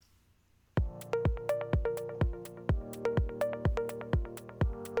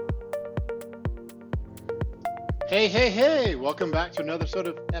Hey, hey, hey! Welcome back to another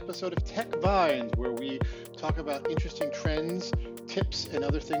episode of Tech Vines, where we talk about interesting trends, tips, and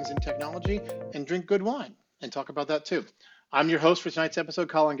other things in technology, and drink good wine, and talk about that too. I'm your host for tonight's episode,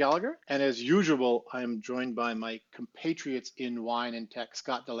 Colin Gallagher, and as usual, I am joined by my compatriots in wine and tech,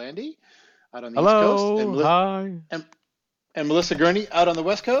 Scott Delandy, out on the East Coast, Hello, hi. and Melissa Gurney out on the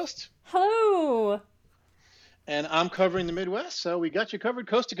West Coast, Hello. and I'm covering the Midwest, so we got you covered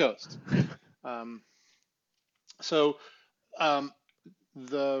coast to coast. Um, so. Um,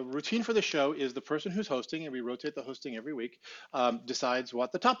 The routine for the show is the person who's hosting, and we rotate the hosting every week, decides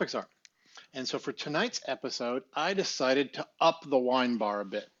what the topics are. And so for tonight's episode, I decided to up the wine bar a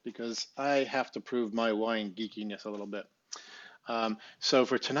bit because I have to prove my wine geekiness a little bit. So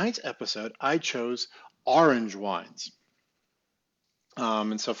for tonight's episode, I chose orange wines.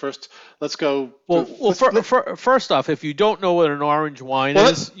 And so first, let's go. First off, if you don't know what an orange wine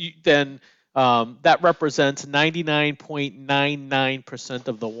is, then that represents 99.99%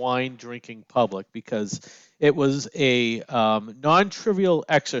 of the wine drinking public, because it was a non-trivial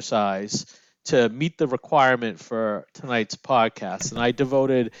exercise to meet the requirement for tonight's podcast. And I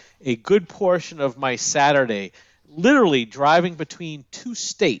devoted a good portion of my Saturday literally driving between two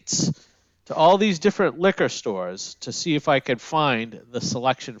states to all these different liquor stores to see if I could find the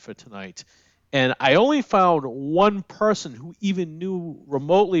selection for tonight. And I only found one person who even knew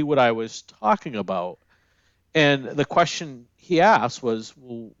remotely what I was talking about. And the question he asked was,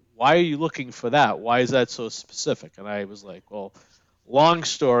 well, why are you looking for that? Why is that so specific? And I was like, well, long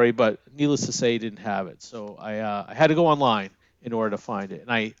story, but needless to say, he didn't have it. So I had to go online in order to find it.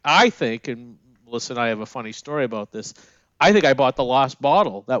 And I think, and Melissa and I have a funny story about this, I think I bought the lost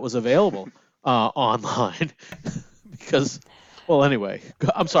bottle that was available online because... Well, anyway,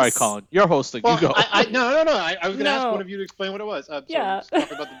 I'm sorry, Colin. You're hosting. Well, you go. No. I was going to ask one of you to explain what it was. Yeah. I was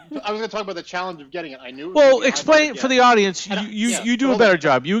going to talk about the challenge of getting it. I knew. Well, explain for the audience. You do a better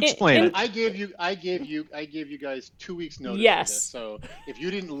job. You explain it. I gave you guys 2 weeks notice. Yes. For this, so if you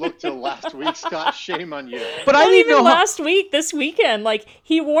didn't look till last week, Scott, shame on you. But Not I didn't even know last week, this weekend. Like,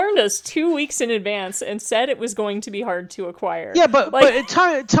 he warned us 2 weeks in advance and said it was going to be hard to acquire. Yeah, but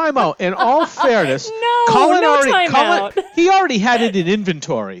time out. In all fairness, no time out. He already had it in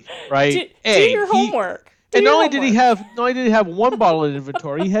inventory, right? Do your homework. And not only did he have one bottle in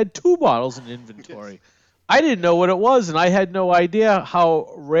inventory, he had two bottles in inventory. Yes. I didn't know what it was, and I had no idea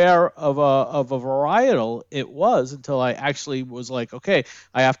how rare of a varietal it was until I actually was like, okay,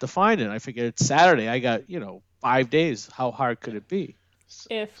 I have to find it. I figured it's Saturday. I got 5 days. How hard could it be?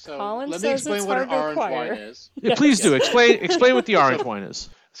 If Colin let me says explain it's what hard an to orange acquire. wine is. Yeah, please do. Explain what the orange wine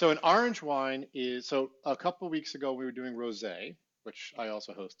is. So an orange wine is, so a couple of weeks ago we were doing rosé, which I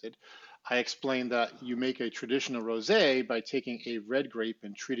also hosted. I explained that you make a traditional rosé by taking a red grape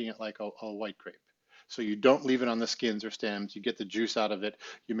and treating it like a white grape. So you don't leave it on the skins or stems. You get the juice out of it.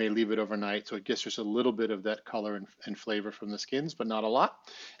 You may leave it overnight, so it gets just a little bit of that color and flavor from the skins, but not a lot.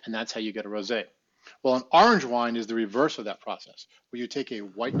 And that's how you get a rosé. Well, an orange wine is the reverse of that process, where you take a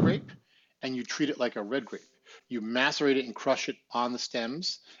white grape and you treat it like a red grape. You macerate it and crush it on the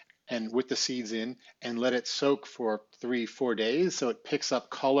stems and with the seeds in, and let it soak for 3-4 days so it picks up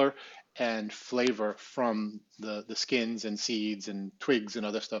color and flavor from the skins and seeds and twigs and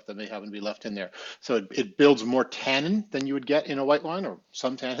other stuff that may happen to be left in there. So it builds more tannin than you would get in a white wine, or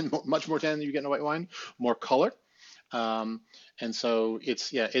some tannin, much more tannin than you get in a white wine, more color. And so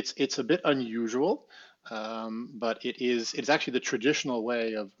it's a bit unusual. But it's actually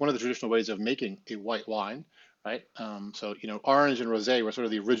one of the traditional ways of making a white wine, right? So orange and rosé were sort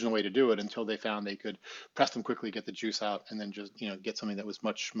of the original way to do it until they found they could press them quickly, get the juice out, and then just get something that was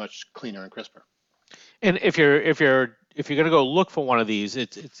much cleaner and crisper. And if you're gonna go look for one of these,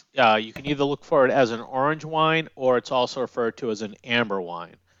 it's you can either look for it as an orange wine, or it's also referred to as an amber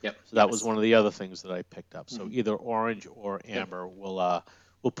wine. Yep. So that was one of the other things that I picked up. So either orange or amber will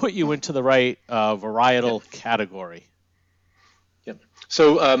put you into the right varietal category. Yep.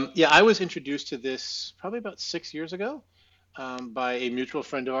 So I was introduced to this probably about 6 years ago by a mutual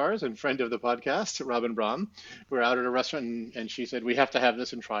friend of ours and friend of the podcast, Robin Brahm. We're out at a restaurant, and she said, we have to have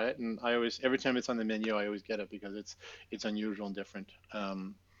this and try it. And every time it's on the menu, I always get it because it's unusual and different.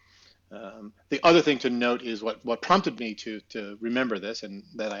 The other thing to note is what prompted me to remember this, and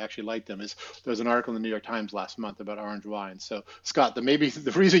that I actually liked them, is there was an article in the New York Times last month about orange wine. So Scott, the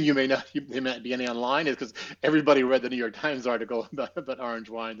reason you may not be any online is because everybody read the New York Times article about orange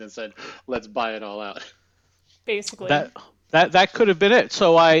wine and said, let's buy it all out. Basically. That could have been it.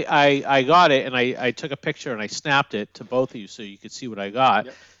 So I got it, and I took a picture and I snapped it to both of you so you could see what I got.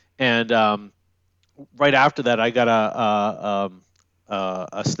 Yep. And right after that, I got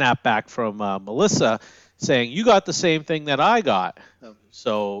a snap back from Melissa saying you got the same thing that I got, Oh.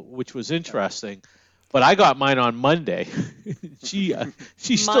 so which was interesting. But I got mine on Monday. she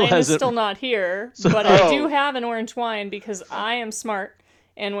still Mine is hasn't. still not here, So- but I do Oh. have an orange wine because I am smart.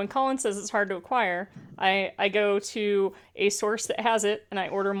 And when Colin says it's hard to acquire, I go to a source that has it and I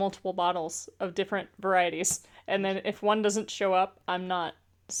order multiple bottles of different varieties. And then if one doesn't show up, I'm not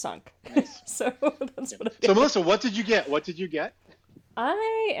sunk. Nice. So that's what I do. So Melissa, what did you get? What did you get?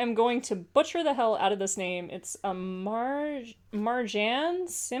 I am going to butcher the hell out of this name. It's a Marjan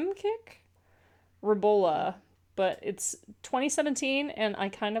Simkik Ribola, but it's 2017 and I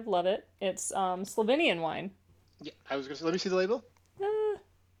kind of love it. It's Slovenian wine. Yeah, I was gonna say. Let me see the label.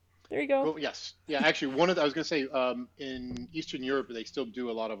 There you go. Well, yes, yeah. Actually, I was gonna say in Eastern Europe they still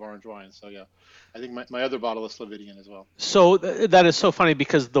do a lot of orange wines. So yeah, I think my other bottle is Slovenian as well. So that is so funny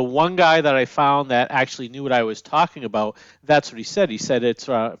because the one guy that I found that actually knew what I was talking about, that's what he said. He said it's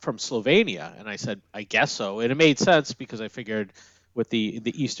from Slovenia, and I said I guess so, and it made sense because I figured with the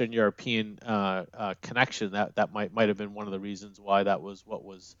Eastern European connection that might have been one of the reasons why that was what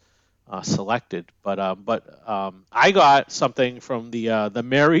was selected. But I got something from the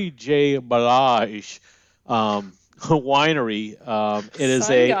Mary J. Blige winery. It is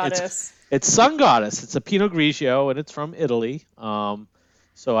Sun Goddess. it's Sun Goddess. It's a Pinot Grigio, and it's from Italy.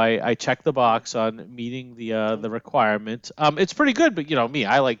 So I checked the box on meeting the requirement. It's pretty good, but me,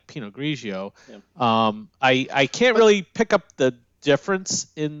 I like Pinot Grigio. Yeah. I can't really pick up the difference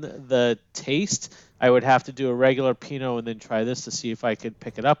in the taste. I would have to do a regular Pinot and then try this to see if I could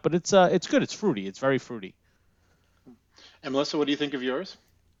pick it up. But it's good. It's fruity. It's very fruity. And Melissa, what do you think of yours?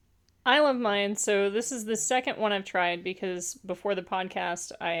 I love mine. So this is the second one I've tried because before the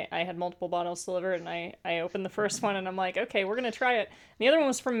podcast, I had multiple bottles delivered and I opened the first one and I'm like, okay, we're going to try it. And the other one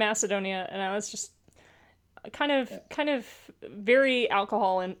was from Macedonia and I was just kind of very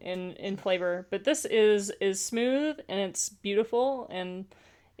alcohol in flavor. But this is smooth and it's beautiful and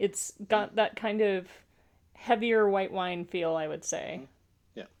it's got that kind of heavier white wine feel, I would say.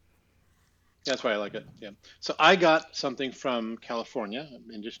 Yeah, that's why I like it. Yeah. So I got something from California,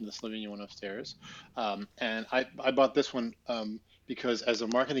 in addition to the Slovenian one upstairs, and I bought this one because as a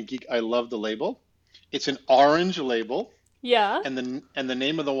marketing geek, I love the label. It's an orange label. Yeah. And the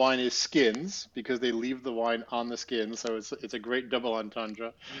name of the wine is Skins because they leave the wine on the skin, so it's a great double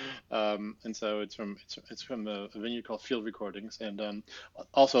entendre. And so it's from a vineyard called Field Recordings, and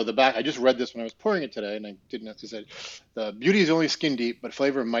also the back. I just read this when I was pouring it today, and I didn't have to say the beauty is only skin deep, but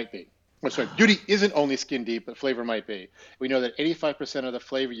flavor might be. Oh, sorry, beauty isn't only skin deep, but flavor might be. We know that 85% of the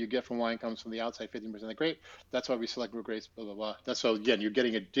flavor you get from wine comes from the outside, 15% of the grape. That's why we select root grapes, blah, blah, blah. That's why, again, you're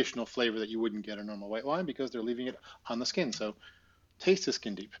getting additional flavor that you wouldn't get in normal white wine because they're leaving it on the skin. So taste is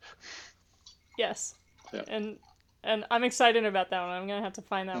skin deep. Yes. Yeah. And I'm excited about that one. I'm going to have to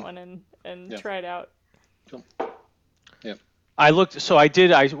find that one and try it out. Cool. Yeah. I looked. So I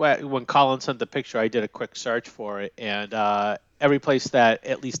did. When Colin sent the picture, I did a quick search for it, and every place that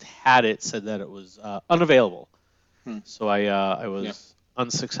at least had it said that it was unavailable. So I was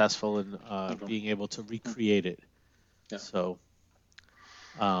unsuccessful in being able to recreate it. Yeah. So.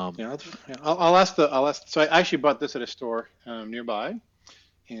 I'll ask. So I actually bought this at a store nearby,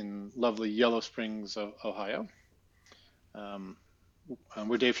 in lovely Yellow Springs, Ohio,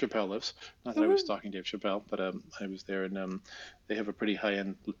 where Dave Chappelle lives. Not that I was stalking Dave Chappelle, but I was there, and they have a pretty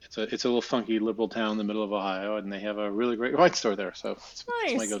high-end. It's a little funky liberal town in the middle of Ohio, and they have a really great wine store there. So it's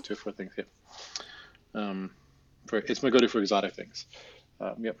my go-to for things. Yeah. It's my go-to for exotic things.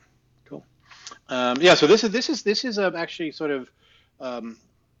 Yep. Cool. So this is actually sort of.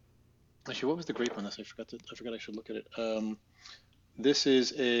 Actually, what was the grape on this? I forgot I should look at it. This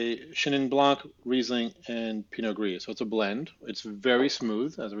is a Chenin Blanc, Riesling, and Pinot Gris. So it's a blend. It's very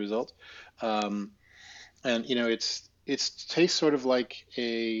smooth as a result, and it tastes sort of like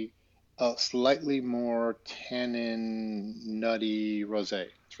a slightly more tannin, nutty rosé.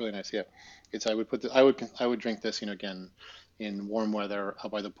 It's really nice. Yeah, I would drink this, again, in warm weather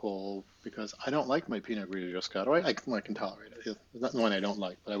out by the pool because I don't like my Pinot Grigio Scotto. I can tolerate it. It's not the one I don't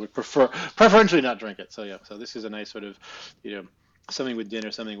like, but I would preferentially not drink it. So yeah, so this is a nice sort of, something with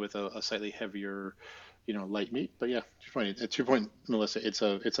dinner, something with a slightly heavier, light meat. But yeah, to your point, Melissa, it's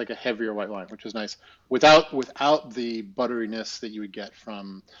like a heavier white wine, which is nice without the butteriness that you would get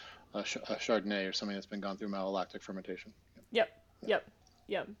from a Chardonnay or something that's been gone through malolactic fermentation. Yep.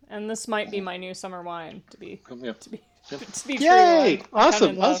 And this might be my new summer wine to be Yay! true.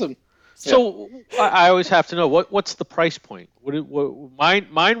 Awesome. So I always have to know what's the price point.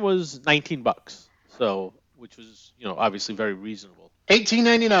 Mine was $19, so which was obviously very reasonable.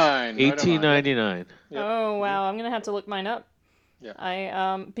 $18.99. $18.99. Oh wow, I'm gonna have to look mine up.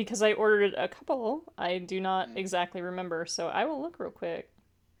 Yeah. Because I ordered a couple, I do not exactly remember, so I will look real quick.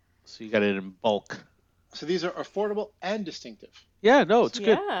 So you got it in bulk. So these are affordable and distinctive. Yeah, no, it's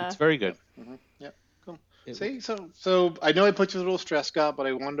good. Yeah. It's very good. Yeah. Yeah. Cool. It- See, so I know I put you a little stress, Scott, but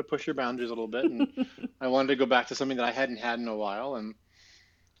I wanted to push your boundaries a little bit, and I wanted to go back to something that I hadn't had in a while, and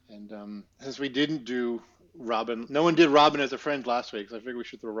since we didn't do Robin, no one did Robin as a friend last week, so I figured we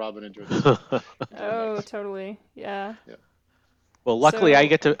should throw Robin into the Oh, mix. totally. Yeah. Yeah. Well, luckily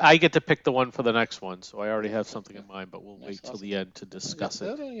So, I get to pick the one for the next one, so I already have something Yeah. in mind, but we'll Nice. wait till Awesome. the end to Yeah. discuss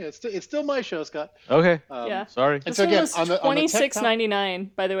it. No, yeah. It's still my show, Scott. Okay, yeah. sorry. And This so one again, was on the tech top,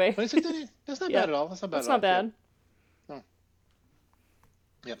 $26.99, by the way. that's not Yeah. bad at all. That's not bad That's at all. not bad. No.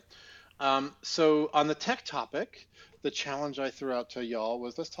 Yeah. So on the tech topic, the challenge I threw out to y'all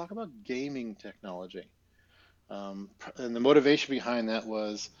was let's talk about gaming technology. And the motivation behind that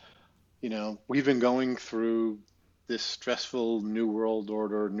was, we've been going through this stressful new world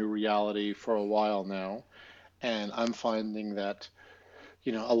order, new reality for a while now, and I'm finding that,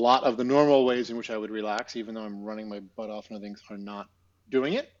 a lot of the normal ways in which I would relax, even though I'm running my butt off and things, are not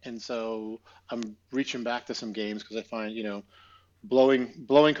doing it. And so I'm reaching back to some games because I find,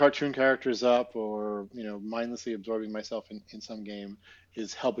 blowing cartoon characters up or mindlessly absorbing myself in some game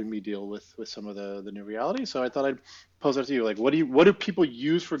is helping me deal with some of the new reality. So I thought I'd pose that to you, like what do people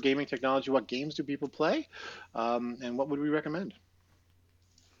use for gaming technology? What games do people play, and what would we recommend?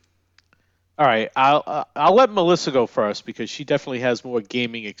 All right, I'll let Melissa go first because she definitely has more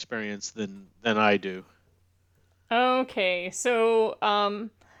gaming experience than I do. Okay, so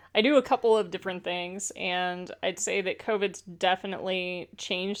I do a couple of different things, and I'd say that COVID's definitely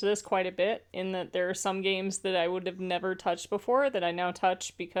changed this quite a bit in that there are some games that I would have never touched before that I now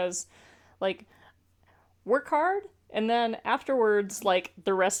touch because, like, work hard, and then afterwards, like,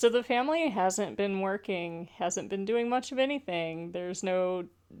 the rest of the family hasn't been working, hasn't been doing much of anything. There's no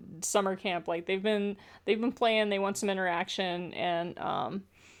summer camp. Like, they've been playing, they want some interaction, and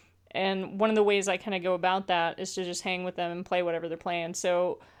one of the ways I kind of go about that is to just hang with them and play whatever they're playing.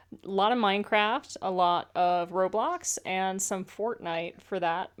 So a lot of Minecraft, a lot of Roblox, and some Fortnite for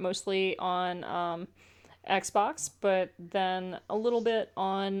that, mostly on Xbox, but then a little bit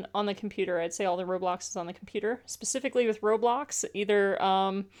on the computer. I'd say all the Roblox is on the computer. Specifically with Roblox, either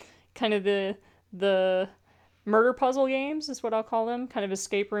kind of the murder puzzle games is what I'll call them, kind of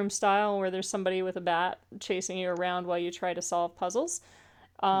escape room style, where there's somebody with a bat chasing you around while you try to solve puzzles.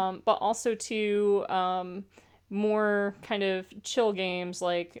 But also to more kind of chill games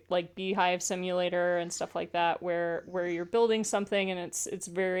like Beehive Simulator and stuff like that, where you're building something and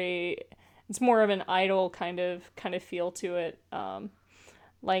it's more of an idle kind of feel to it.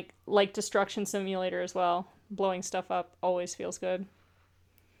 Like Destruction Simulator as well. Blowing stuff up always feels good.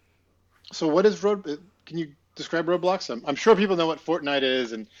 So what is can you describe Roblox? I'm sure people know what Fortnite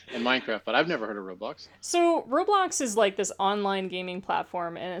is and Minecraft, but I've never heard of Roblox. So Roblox is like this online gaming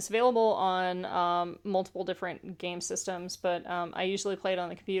platform, and it's available on multiple different game systems. But I usually play it on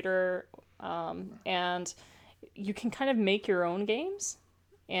the computer, and you can kind of make your own games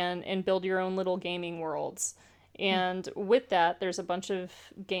and build your own little gaming worlds. And with that, there's a bunch of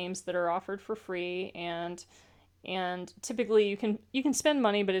games that are offered for free, and typically you can spend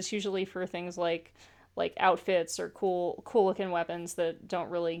money, but it's usually for things like outfits or cool looking weapons that don't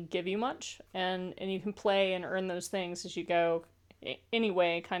really give you much, and you can play and earn those things as you go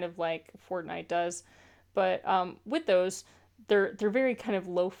anyway, kind of like Fortnite does. But with those, they're very kind of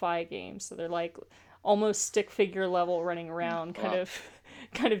lo-fi games, so they're like almost stick figure level running around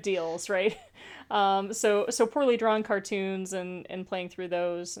kind of deals, right? So poorly drawn cartoons and playing through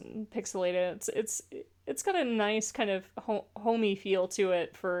those and pixelated, it's got a nice kind of homey feel to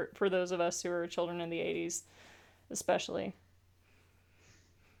it for those of us who are children in the 80s, especially.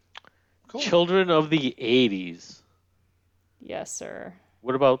 Cool. Children of the 80s. Yes, sir.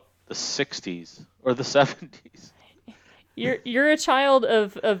 What about the 60s or the 70s? You're a child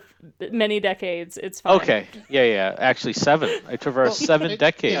of many decades. It's fine. Okay. Yeah. Actually, 7. I traversed 7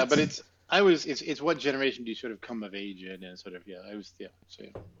 decades. Yeah, but it's what generation do you sort of come of age in, and sort of so yeah.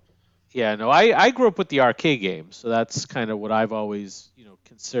 Yeah, no, I grew up with the arcade games, so that's kind of what I've always,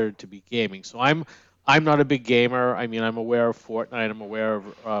 considered to be gaming. So I'm not a big gamer. I mean, I'm aware of Fortnite. I'm aware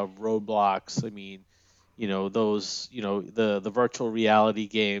of Roblox. I mean, those, the virtual reality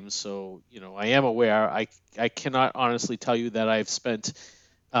games. So, I am aware. I cannot honestly tell you that I've spent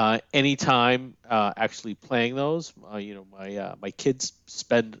any time actually playing those. My kids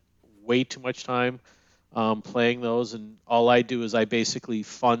spend way too much time playing those, and all I do is I basically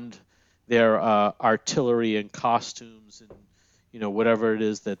fund their artillery and costumes and whatever it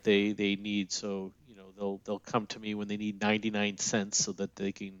is that they need. So they'll come to me when they need 99 cents so that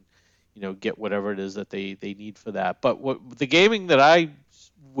they can, get whatever it is that they need for that. But what the gaming that I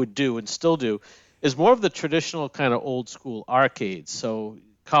would do and still do is more of the traditional kind of old school arcades. So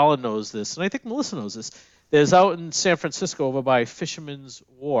Colin knows this, and I think Melissa knows this. There's out in San Francisco over by Fisherman's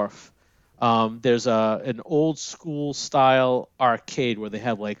Wharf. There's an old school style arcade where they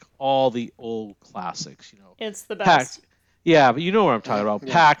have like all the old classics. It's the best. Yeah, but you know what I'm talking about.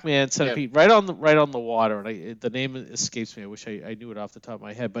 Yeah. Pac-Man, Centipede, right on the water, and the name escapes me. I wish I knew it off the top of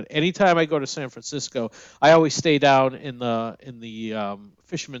my head. But anytime I go to San Francisco, I always stay down in the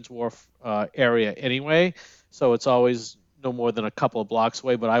Fisherman's Wharf area anyway. So it's always no more than a couple of blocks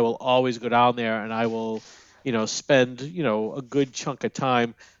away. But I will always go down there, and I will, spend a good chunk of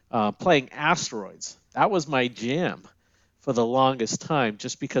time playing Asteroids. That was my jam for the longest time,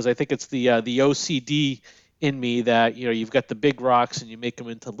 just because I think it's the OCD in me that you've got the big rocks and you make them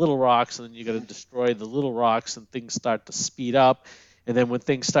into little rocks, and then you got to destroy the little rocks and things start to speed up, and then when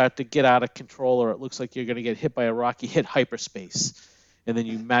things start to get out of control or it looks like you're going to get hit by a rock, you hit hyperspace and then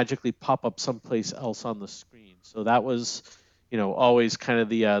you magically pop up someplace else on the screen. So that was always kind of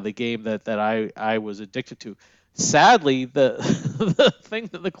the game that I was addicted to. Sadly,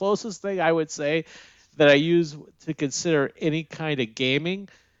 the closest thing I would say that I use to consider any kind of gaming,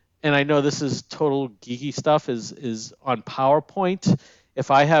 and I know this is total geeky stuff, is on PowerPoint. If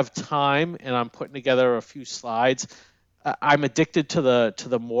I have time and I'm putting together a few slides, I'm addicted to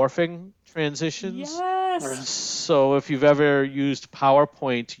the morphing transitions. Yes. So if you've ever used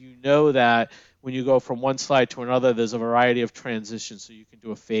PowerPoint, you know that when you go from one slide to another, there's a variety of transitions. So you can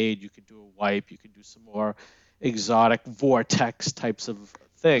do a fade, you can do a wipe, you can do some more exotic vortex types of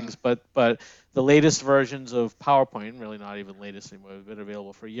things. But the latest versions of PowerPoint, really not even latest anymore, have been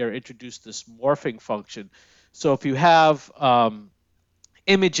available for a year, introduced this morphing function. So if you have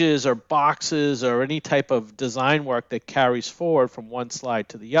images or boxes or any type of design work that carries forward from one slide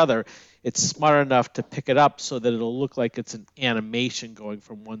to the other, it's smart enough to pick it up so that it'll look like it's an animation going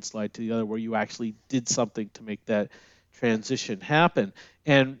from one slide to the other where you actually did something to make that transition happen.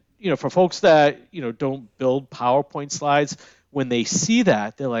 And for folks that don't build PowerPoint slides, when they see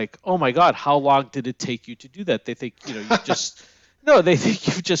that, they're like, "Oh my God, how long did it take you to do that?" They think you just they think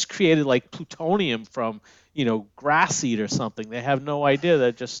you've just created like plutonium from grass seed or something. They have no idea.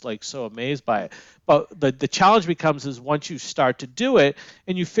 They're just like so amazed by it. But the challenge becomes is once you start to do it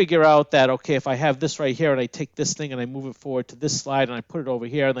and you figure out that, okay, if I have this right here and I take this thing and I move it forward to this slide and I put it over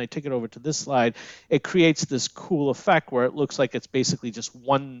here and I take it over to this slide, it creates this cool effect where it looks like it's basically just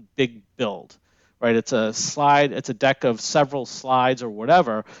one big build, right? It's a slide, it's a deck of several slides or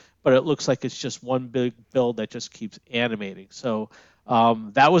whatever, but it looks like it's just one big build that just keeps animating. So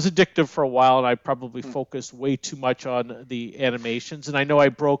that was addictive for a while, and I probably focused way too much on the animations. And I know I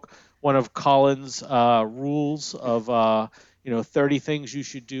broke one of Colin's rules of 30 things you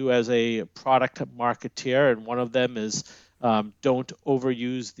should do as a product marketeer, and one of them is don't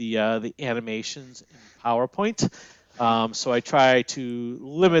overuse the animations in PowerPoint. So I try to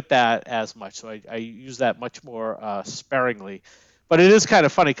limit that as much. So I use that much more sparingly. But it is kind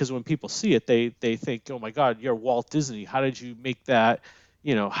of funny because when people see it, they think, "Oh my God, you're Walt Disney. How did you make that?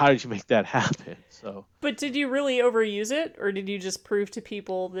 How did you make that happen?" So. But did you really overuse it, or did you just prove to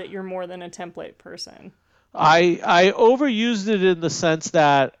people that you're more than a template person? I overused it in the sense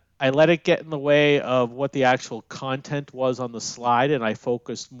that I let it get in the way of what the actual content was on the slide, and I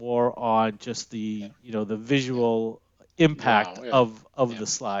focused more on just the the visual impact of the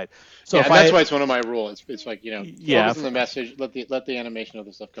slide. So that's why it's one of my rules. It's like focus on the message, let the animation of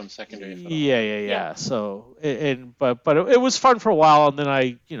the stuff come secondary. Yeah. So but it was fun for a while, and then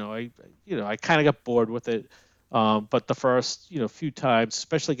I kind of got bored with it. But the first few times,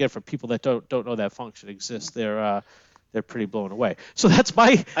 especially again for people that don't know that function exists, they're pretty blown away. So that's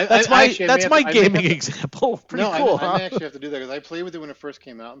my gaming example. Pretty cool. I may actually have to do that because I played with it when it first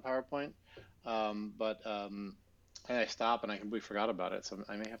came out in PowerPoint, and I stopped and I completely forgot about it. So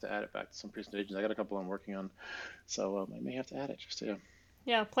I may have to add it back to some presentations. I got a couple I'm working on, so I may have to add it just to.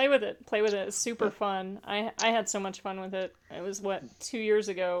 Yeah, play with it. It's super fun. I had so much fun with it. It was 2 years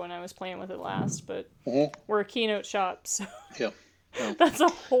ago when I was playing with it last, but we're a keynote shop, so that's a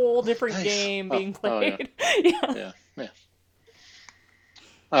whole different game being played. Yeah.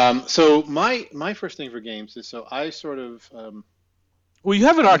 So my first thing for games is I sort of. Well, you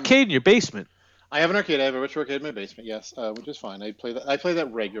have an arcade in your basement. I have an arcade. I have a retro arcade in my basement, yes, which is fine. I play that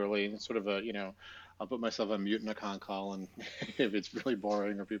regularly, and it's sort of a I'll put myself on mute in a con call, and if it's really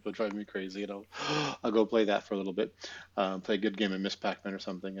boring or people are driving me crazy, I'll go play that for a little bit, play a good game of Miss Pac-Man or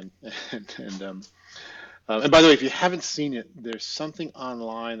something, and by the way, if you haven't seen it, there's something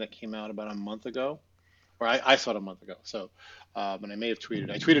online that came out about a month ago or I saw it a month ago. So, and I may have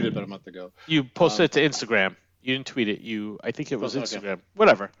tweeted. I tweeted it about a month ago. You posted it to Instagram. You didn't tweet it. I think it was Okay. Instagram.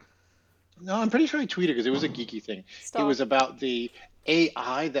 Whatever. No, I'm pretty sure I tweeted because it was a geeky thing. Stop. It was about the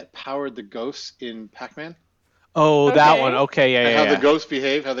AI that powered the ghosts in Pac-Man. Oh, that Okay. one. Okay, And yeah. how the ghosts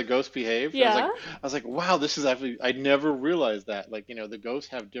behave, Yeah. I was like, wow, this is actually, I never realized that. Like, the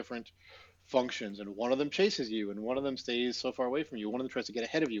ghosts have different functions, and one of them chases you, and one of them stays so far away from you. One of them tries to get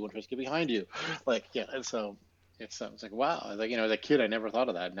ahead of you, one tries to get behind you. Like, yeah, and so it's like, wow. I was like, as a kid, I never thought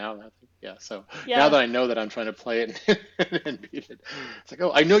of that. Now, yeah. So Yeah. now that I know that I'm trying to play it and beat it, it's like,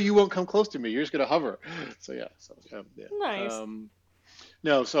 oh, I know you won't come close to me. You're just gonna hover. So yeah. Yeah. Nice.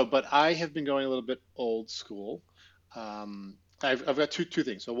 No, but I have been going a little bit old school. I've got two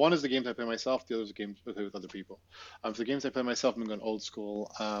things. So one is the games I play myself. The other is the games I play with other people. For the games I play myself, I'm going old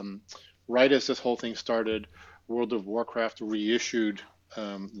school. Right as this whole thing started, World of Warcraft reissued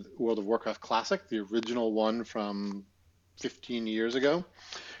World of Warcraft Classic, the original one from 15 years ago.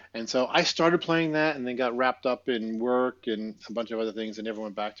 And so I started playing that and then got wrapped up in work and a bunch of other things and never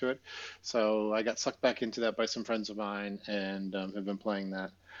went back to it. So I got sucked back into that by some friends of mine and have been playing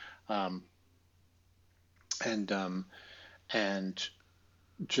that. And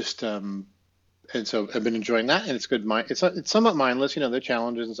so I've been enjoying that, and it's good. It's somewhat mindless, there are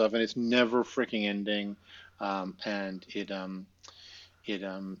challenges and stuff, and it's never freaking ending. And it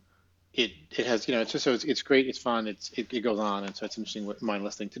has, it's just, so it's great, it's fun, it goes on, and so it's an interesting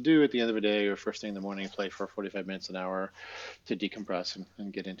mindless thing to do at the end of the day or first thing in the morning. Play for 45 minutes, an hour to decompress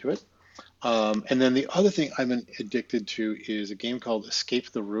and get into it. And then the other thing I've been addicted to is a game called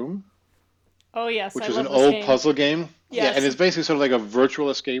Escape the Room. Oh yes, Which I is love an this old game. puzzle game. Yeah, Yes. and it's basically sort of like a virtual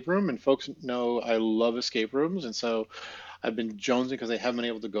escape room. And folks know I love escape rooms, and so I've been jonesing because I haven't been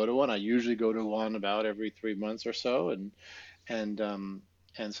able to go to one. I usually go to one about every 3 months or so, and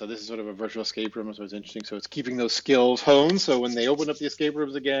so this is sort of a virtual escape room, so it's interesting. So it's keeping those skills honed. So when they open up the escape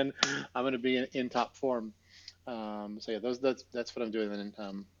rooms again, I'm going to be in top form. So yeah, that's what I'm doing.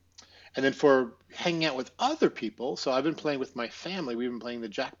 And then for hanging out with other people, so I've been playing with my family. We've been playing the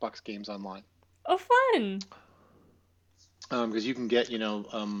Jackbox games online. Oh, fun. Because you can get,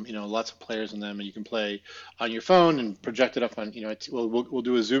 lots of players in them, and you can play on your phone and project it up on, we'll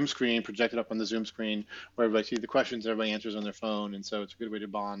do a Zoom screen, project it up on the Zoom screen where everybody sees the questions, everybody answers on their phone, and so it's a good way to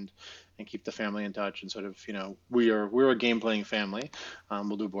bond and keep the family in touch. And sort of, we're a game playing family.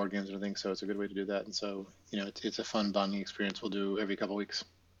 We'll do board games and things, so it's a good way to do that. And so, it's a fun bonding experience we'll do every couple weeks.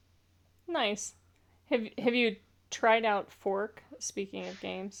 Nice. Have you tried out Fork? Speaking of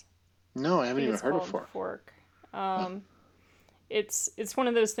games. No, I haven't even It's heard of called Fork. It's one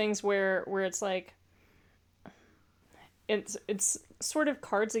of those things where it's like it's sort of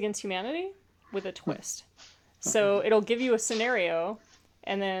Cards Against Humanity with a twist. So it'll give you a scenario,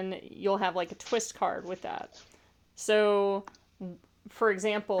 and then you'll have like a twist card with that. So, for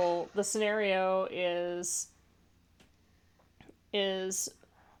example, the scenario is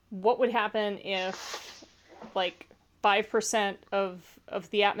what would happen if like 5% of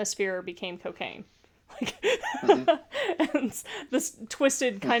the atmosphere became cocaine. And this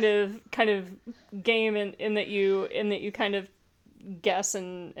twisted kind of game in that you kind of guess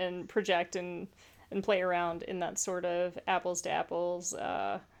and project and play around in that sort of apples to apples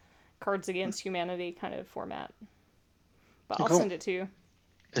Cards Against Humanity kind of format. But I'll Cool. send it to you.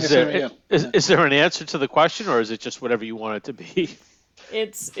 Is Yeah, there an answer to the question, or is it just whatever you want it to be?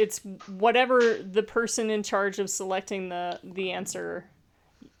 It's whatever the person in charge of selecting the answer,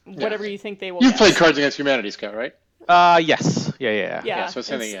 whatever you think they will You've guess. played Cards Against Humanity, Scott, right? Yes. Yeah. Yeah, So it's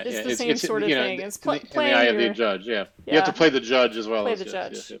something, it's the same sort of thing. It's in the playing eye of the your, judge, yeah. You Yeah. have to play the judge as well. play as- the yes,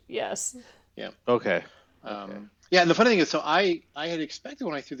 judge. yes, yes. Yes. Okay. Yeah, and the funny thing is, so I had expected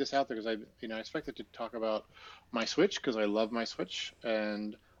when I threw this out there, because I expected to talk about my Switch, because I love my Switch,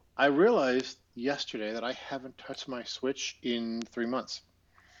 and I realized yesterday that I haven't touched my Switch in 3 months.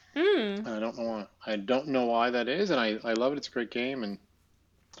 And I don't know why. I don't know why that is, and I love it. It's a great game, and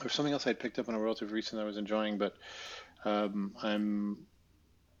there's something else I picked up on a relative recent that I was enjoying, but there's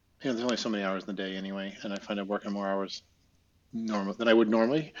only so many hours in the day anyway, and I find I'm working more hours than I would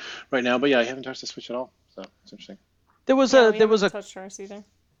normally right now. But yeah, I haven't touched the Switch at all, so it's interesting. There was Yeah, a we there was haven't a touched ours either.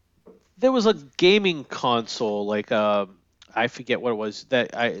 there was a gaming console, like I forget what it was,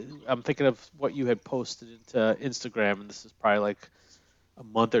 that I'm thinking of what you had posted into Instagram, and this is probably like a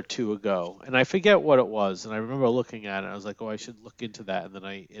month or two ago, and I forget what it was, and I remember looking at it, I was like, oh, I should look into that, and then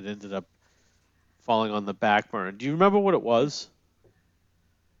it ended up falling on the back burner. Do you remember what it was?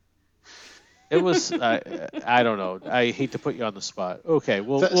 It was I don't know. I hate to put you on the spot. Okay,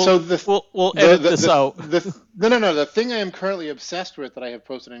 we'll edit this out. No. The thing I am currently obsessed with that I have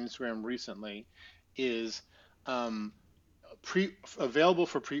posted on Instagram recently is um, available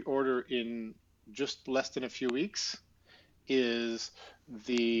for pre-order in just less than a few weeks is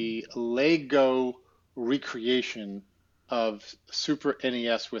the Lego recreation of Super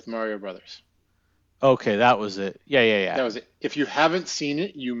NES with Mario Brothers. Okay, that was it. Yeah, yeah, That yeah. was it. If you haven't seen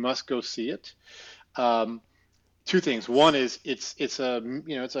it, you must go see it. Um, Two things. One is it's a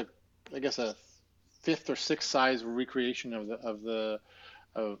it's a I guess a fifth or sixth size recreation of the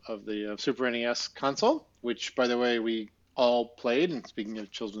Super NES console, which by the way we all played. And speaking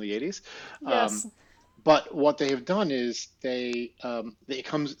of children of the '80s, um, Yes. but what they have done is it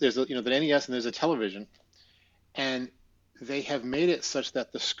comes there's the NES and there's a television, and they have made it such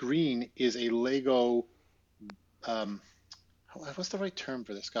that the screen is a Lego. Um, what's the right term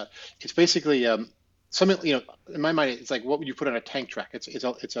for this, Scott? It's basically something, in my mind, it's like what would you put on a tank track? It's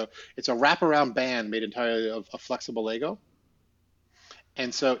a wraparound band made entirely of flexible Lego,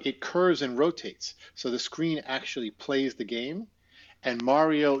 and so it curves and rotates. So the screen actually plays the game, and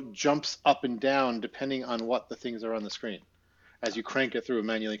Mario jumps up and down depending on what the things are on the screen as you crank it through,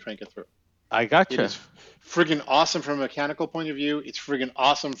 manually crank it through. I It gotcha. is friggin' awesome from a mechanical point of view. It's friggin'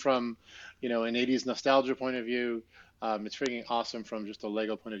 awesome from, an '80s nostalgia point of view. It's friggin' awesome from just a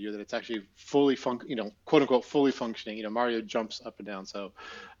Lego point of view that it's actually quote unquote fully functioning. Mario jumps up and down. So,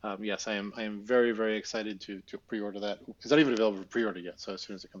 yes, I am very, very excited to pre-order that. It's not even available for pre-order yet. So as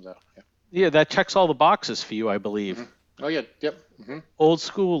soon as it comes out, yeah. Yeah, that checks all the boxes for you, I Hmm. believe. Oh yeah, yep. Hmm. Old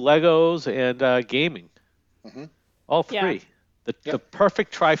school Legos and gaming, Hmm. all Yeah. three. The Yep.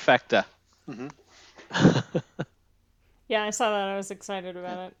 perfect trifecta. Hmm. Yeah, I saw that. I was excited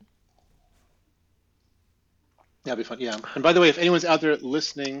Yeah. about it. That'd be fun. Yeah. And by the way, if anyone's out there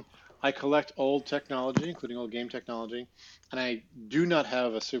listening, I collect old technology, including old game technology, and I do not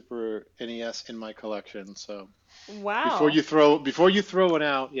have a Super NES in my collection. So Wow. before you throw it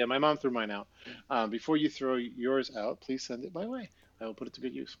out, yeah, my mom threw mine out. Before you throw yours out, please send it my way. I will put it to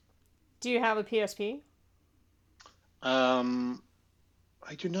good use. Do you have a PSP? Um,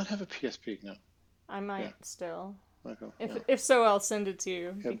 I do not have a PSP. No. I Yeah. might still. Michael. If Yeah. if so, I'll send it to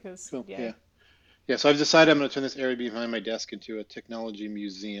you Yeah. because Cool. yeah, Yeah. Yeah. So I've decided I'm going to turn this area behind my desk into a technology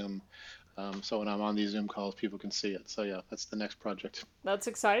museum. So when I'm on these Zoom calls, people can see it. So yeah, that's the next project. that's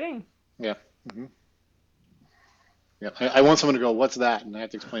exciting. Yeah. Hmm. Yeah. I want someone to go, "What's that?" And I have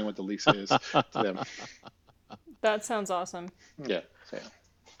to explain what the Lisa is to them. That sounds awesome. Yeah. So yeah.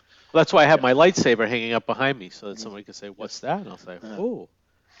 That's why I have Yeah. my lightsaber hanging up behind me so that Mhm. somebody can say, Yes. "What's that?" And I'll say, Uh, "Oh,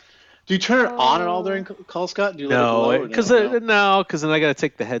 do you turn it on at all during Oh, call, Scott? Do you let it no," glow or because no? No. no, because then I got to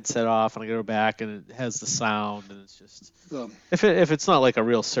take the headset off and I got to go back and it has the sound and it's just Um, if it's not like a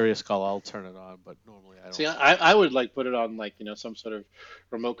real serious call, I'll turn it on. But normally I See, don't. I would like put it on like some sort of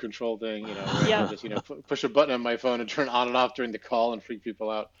remote control thing, where I can yeah, just push a button on my phone and turn on and off during the call and freak people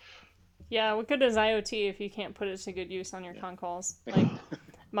out. yeah. What good is IoT if you can't put it to good use on your Yeah. con calls? Like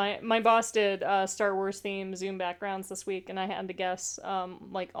my boss did Star Wars theme Zoom backgrounds this week, and I had to guess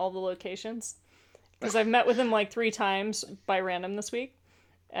like all the locations because I've met with him like 3 times by random this week,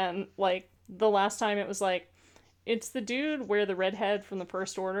 and like the last time it was like it's the dude where the redhead from the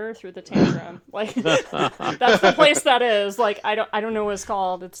First Order threw the tantrum. Like that's the place that is. Like I don't know what it's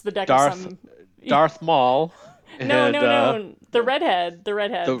called. It's the deck of Darth some. Darth Maul No, and no, no. The redhead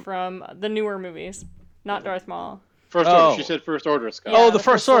the from the newer movies, not Darth Maul. First order. She oh said first order, Scott. oh Yeah, the the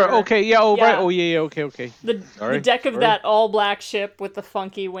first First order. Order. Okay, yeah. Oh right. Yeah, Oh yeah, yeah. Okay, okay. the Sorry, deck of sorry. that all black ship with the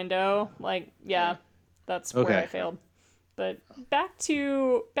funky window. Like yeah, that's where I Okay. failed. But back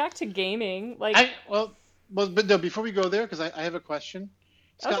to gaming. Like But no, before we go there, because I have a question,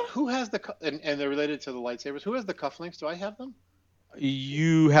 okay, Scott. Who has and they're related to the lightsabers? Who has the cufflinks? Do I have them?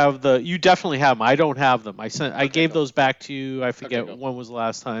 You definitely have them. I don't have them. I Okay, gave go. those back to you. I Okay, forget go. when was the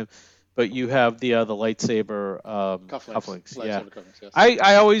last time, but you have the lightsaber Cufflinks, cufflinks. Yeah. lightsaber cufflinks. Yes.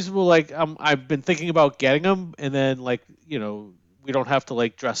 I always will like I've been thinking about getting them, and then like we don't have to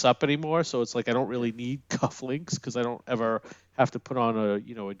like dress up anymore, so it's like I don't really need cufflinks because I don't ever have to put on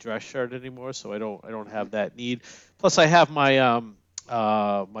a dress shirt anymore, so I don't Hmm. have that need. Plus I have my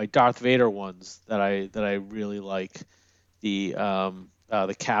Darth Vader ones that I really like the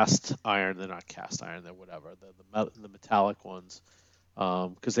cast iron. They're not cast iron. They're whatever. The metallic ones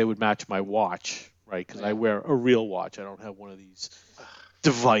because they would match my watch, right? Because I Yeah. wear a real watch. I don't have one of these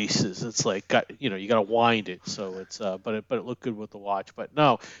devices. It's like you got to wind it, so it's but it looked good with the watch. But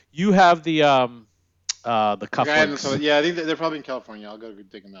no, you have the Okay, I have them. So cufflinks. yeah, I think they're probably in California. I'll go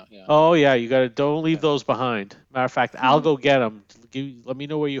dig them out. Yeah. Oh yeah, you got to don't leave Yeah. those behind. Matter of fact, I'll go get them. Let me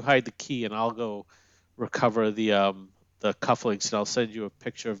know where you hide the key, and I'll go recover the cufflinks, and I'll send you a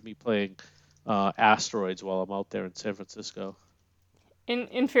picture of me playing asteroids while I'm out there in San Francisco.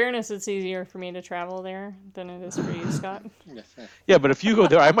 In fairness, it's easier for me to travel there than it is for you, Scott. Yes, yeah. Yeah, but if you go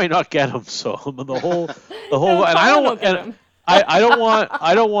there, I might not get them. So the whole, No, and I Colin don't will want, get and them. I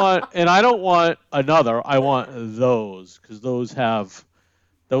don't want another. I want those because those have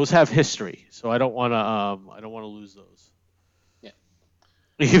history. So I don't want to lose those. Yeah.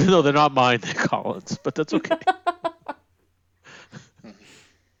 Even though they're not mine, they're Collins, but that's okay.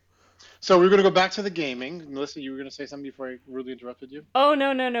 So we're going to go back to the gaming. Melissa, you were going to say something before I rudely interrupted you? Oh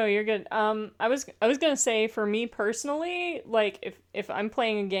no, you're good. I was gonna say for me personally, like if I'm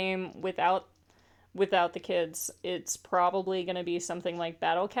playing a game without the kids, it's probably gonna be something like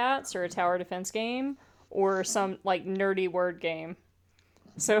Battle Cats or a tower defense game or some like nerdy word game.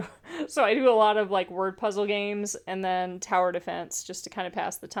 So so I do a lot of like word puzzle games and then tower defense just to kind of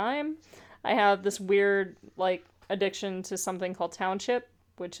pass the time. I have this weird like addiction to something called Township,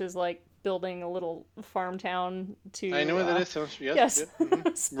 which is like building a little farm town to I know what that is. Township. yes.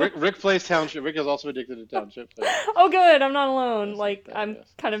 Yep. Rick plays Township. Rick is also addicted to Township. So. Oh, good. I'm not alone. Yes, Like, yes, I'm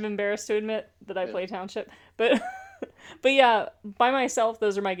yes. kind of embarrassed to admit that I Yeah. play Township, but but yeah, by myself,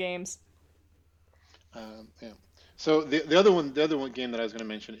 those are my games. Yeah. So the other one game that I was going to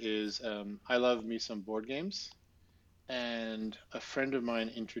mention is I love me some board games, and a friend of mine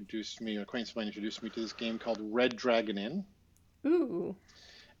acquaintance of mine introduced me to this game called Red Dragon Inn. Ooh.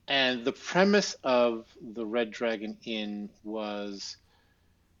 And the premise of the Red Dragon Inn was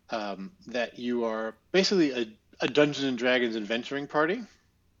that you are basically a Dungeons and Dragons adventuring party,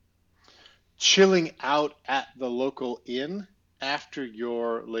 chilling out at the local inn after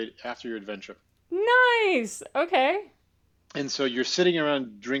your adventure. Nice. Okay. And so you're sitting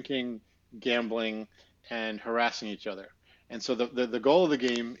around drinking, gambling, and harassing each other. And so the goal of the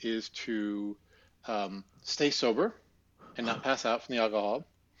game is to stay sober and not pass out from the alcohol,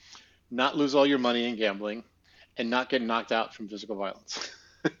 not lose all your money in gambling, and not get knocked out from physical violence.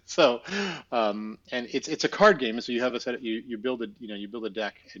 So, and it's a card game, and so you have a set. You build a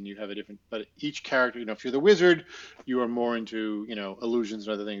deck, and you have a different. But each character, if you're the wizard, you are more into illusions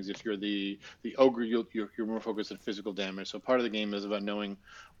and other things. If you're the ogre, you're more focused on physical damage. So part of the game is about knowing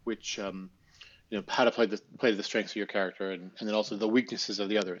which how to play the strengths of your character, and then also the weaknesses of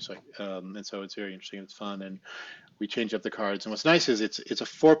the others. And so it's very interesting. It's fun, and we change up the cards. And what's nice is it's a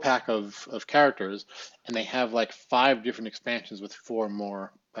 4-pack of characters, and they have like 5 different expansions with 4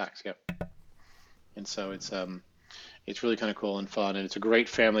 more packs. Yeah. And so it's really kind of cool and fun, and it's a great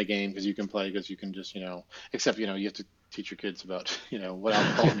family game because you can just except you have to teach your kids about what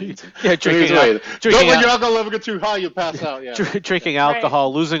alcohol means. Yeah, drinking Don't let your alcohol level get too high, you'll pass out. Yeah. drinking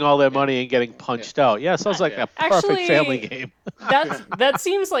alcohol, losing all their money, and getting punched out. Yeah, sounds like a perfect Actually, family game. That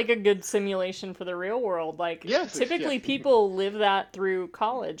seems like a good simulation for the real world. Like Yes, typically yeah. people live that through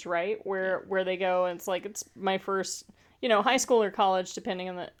college, right? Where they go and it's my first, high school or college depending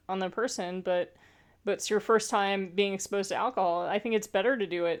on the person, but it's your first time being exposed to alcohol. I think it's better to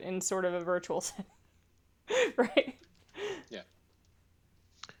do it in sort of a virtual setting. Right? Yeah.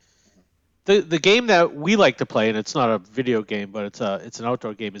 The game that we like to play, and it's not a video game, but it's an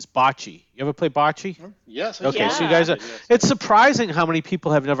outdoor game, is bocce. You ever play bocce? Yes. Okay, so you Yeah. guys are. Yes. It's surprising how many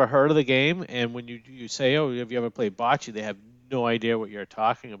people have never heard of the game, and when you say, "Oh, have you ever played bocce?" they have no idea what you're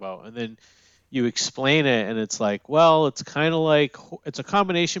talking about, and then you explain it, and it's like, well, it's kind of like it's a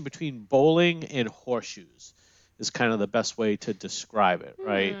combination between bowling and horseshoes, is kind of the best way to describe it,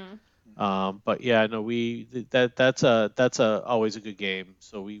 right? But yeah, no, that's always a good game.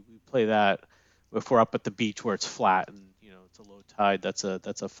 So we play that if we're up at the beach where it's flat and it's a low tide. That's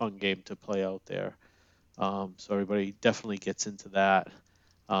a fun game to play out there. So everybody definitely gets into that.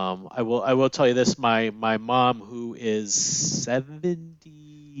 I will tell you this: my mom, who is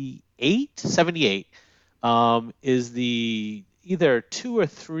 78, is the either 2 or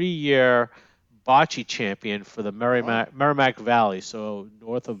 3 year bocce champion for the Merrimack Valley. So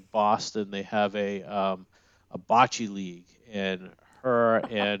north of Boston, they have a bocce league, and her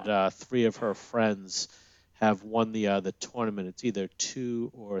and 3 of her friends have won the tournament. It's either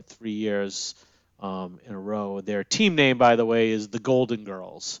 2 or 3 years in a row. Their team name, by the way, is the Golden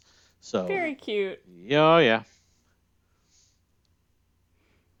Girls. So Very cute. yeah.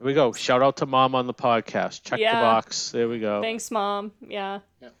 Here we go. Shout out to Mom on the podcast. Check the Yeah. box. There we go. Thanks, Mom. Yeah.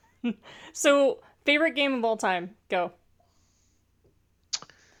 Yeah. So, favorite game of all time? Go.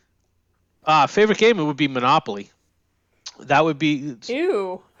 Favorite game, it would be Monopoly. That would be.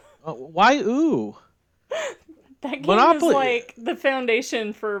 Ew. Why ooh? That game Monopoly. is like the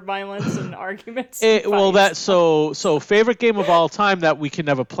foundation for violence and arguments. Well, fights. so favorite game of all time that we can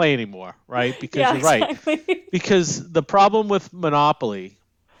never play anymore, right? Because Yeah, you're right. exactly. Because the problem with Monopoly,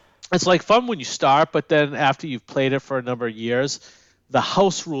 it's like fun when you start, but then after you've played it for a number of years, the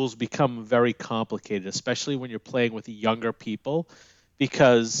house rules become very complicated, especially when you're playing with younger people,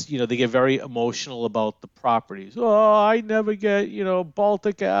 because they get very emotional about the properties. Oh, I never get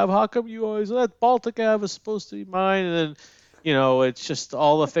Baltic Ave. How come you always that Baltic Ave is supposed to be mine? And then it's just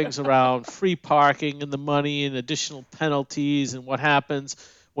all the things around free parking and the money and additional penalties and what happens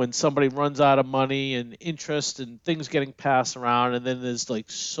when somebody runs out of money and interest and things getting passed around. And then there's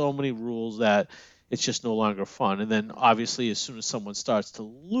like so many rules that it's just no longer fun. And then obviously as soon as someone starts to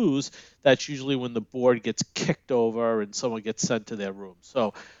lose, that's usually when the board gets kicked over and someone gets sent to their room.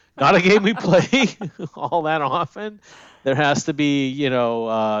 So not a game we play all that often. There has to be,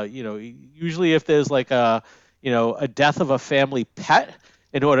 usually if there's like a death of a family pet,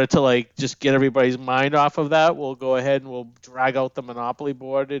 in order to like just get everybody's mind off of that, we'll go ahead and we'll drag out the Monopoly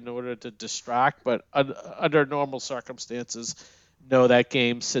board in order to distract. But under normal circumstances, no, that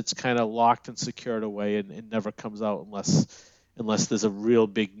game sits kind of locked and secured away and never comes out unless there's a real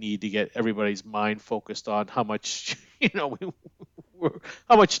big need to get everybody's mind focused on how much how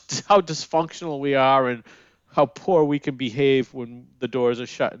dysfunctional we are and how poor we can behave when the doors are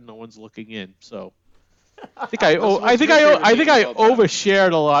shut and no one's looking in. So I think I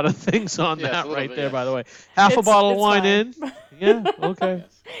overshared a lot of things on that right there. Yes. By the way, half a bottle of wine fine. in. Yeah. Okay.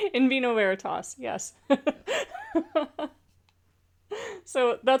 Yes. In vino veritas, yes.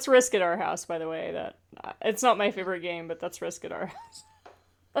 So that's Risk at Our House, by the way. That it's not my favorite game, but that's Risk at Our House.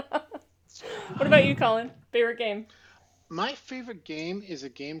 What about you, Colin? Favorite game? My favorite game is a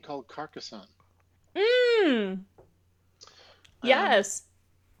game called Carcassonne. Yes.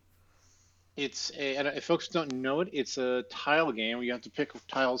 And if folks don't know it, it's a tile game where you have to pick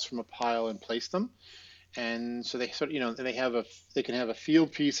tiles from a pile and place them. And so they sort of, they can have a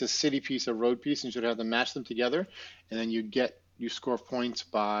field piece, a city piece, a road piece, and you sort of have to match them together. And then you score points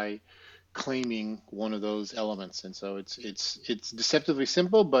by claiming one of those elements. And so it's deceptively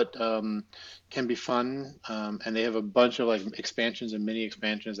simple, but can be fun. And they have a bunch of like expansions and mini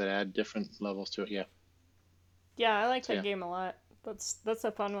expansions that add different levels to it. Yeah. Yeah, I like that game a lot. That's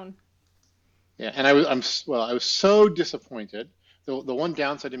a fun one. Yeah, and I was so disappointed. The one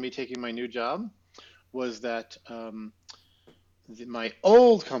downside to me taking my new job was that my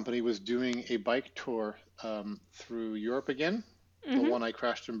old company was doing a bike tour through Europe again, the one I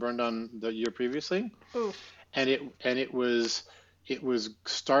crashed and burned on the year previously. Ooh. And it was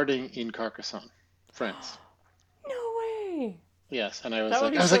starting in Carcassonne, France. No way. Yes, and I was That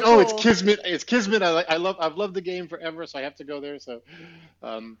would like, be so oh, it's cool. Kismet, it's Kismet. I've loved the game forever, so I have to go there. So,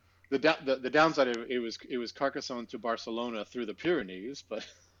 the downside of it was Carcassonne to Barcelona through the Pyrenees, but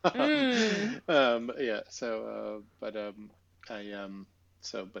yeah. So, but it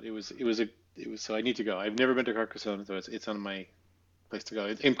was so I need to go. I've never been to Carcassonne, so it's on my place to go.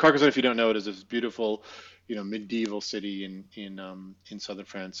 In Carcassonne, if you don't know it, is this beautiful, medieval city in southern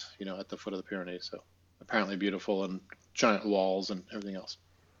France, at the foot of the Pyrenees. So apparently beautiful and giant walls and everything else.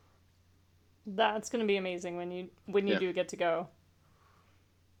 That's gonna be amazing when you do get to go.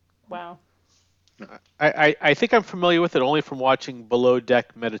 Wow. I think I'm familiar with it only from watching Below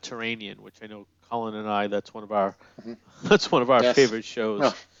Deck Mediterranean, which I know Colin and I, that's one of our Yes. favorite shows.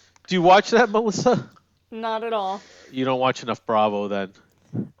 Oh. Do you watch that, Melissa? Not at all. You don't watch enough Bravo then.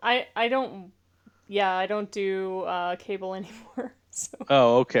 I don't. Yeah, I don't do cable anymore. So.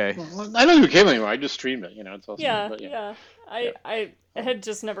 Oh, okay. Well, I don't do cable anymore. I just streamed it. It's awesome. Yeah, But yeah. I had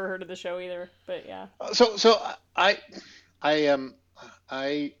just never heard of the show either, but yeah. So I'm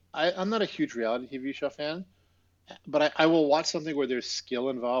not a huge reality TV show fan, but I will watch something where there's skill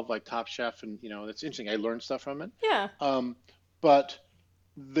involved, like Top Chef, and it's interesting. I learned stuff from it. Yeah. But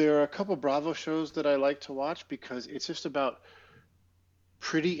there are a couple Bravo shows that I like to watch because it's just about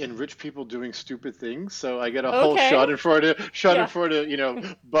pretty and rich people doing stupid things. So I get a whole Okay. shot and for Yeah.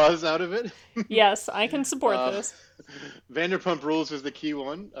 to buzz out of it. Yes, I can support this. Vanderpump Rules is the key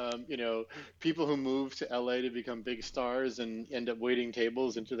one. People who move to LA to become big stars and end up waiting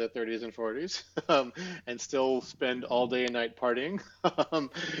tables into their 30s and 40s, and still spend all day and night partying,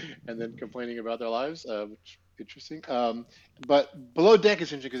 and then complaining about their lives, which is interesting. But Below Deck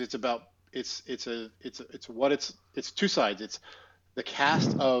is interesting because it's two sides. It's the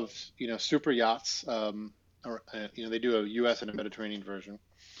cast of super yachts, they do a U.S. and a Mediterranean version,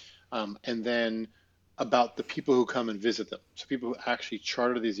 and then about the people who come and visit them. So people who actually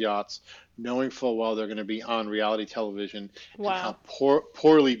charter these yachts, knowing full well they're going to be on reality television, Wow. and how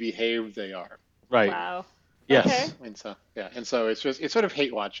poorly behaved they are. Right. Wow. Yes. Okay. And so it's sort of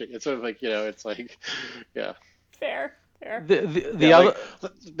hate watching. It's sort of like it's like, yeah. Fair. Fair. The Yeah, other.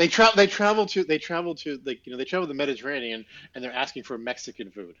 like they travel the Mediterranean and they're asking for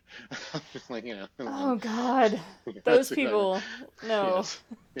Mexican food. Like, Oh God, that's those exactly. people. No. Yes.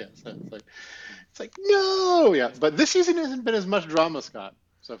 Yes. It's like no, yeah. But this season hasn't been as much drama, Scott,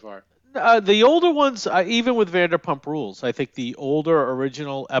 so far. The older ones, even with Vanderpump Rules, I think the older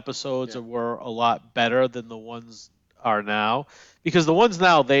original episodes Yeah. were a lot better than the ones are now. Because the ones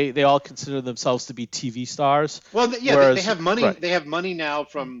now, they all consider themselves to be TV stars. Well, yeah, they Whereas, have money. right, They have money now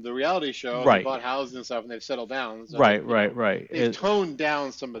from the reality show, and they right, bought houses and stuff, and they've settled down. So right. they've toned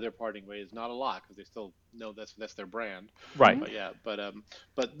down some of their parting ways. Not a lot, because they still know that's their brand. Right. But yeah,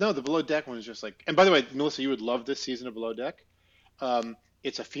 but no, the Below Deck one is just like. And by the way, Melissa, you would love this season of Below Deck.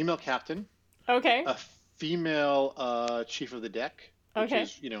 It's a female captain, Okay. a female chief of the deck, which Okay.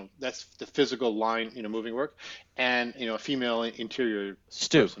 is that's the physical line moving work, and a female interior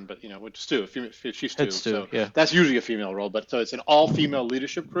Stu. person, but which Stu, she's Stu, Head Stu, so yeah. that's usually a female role, but so it's an all-female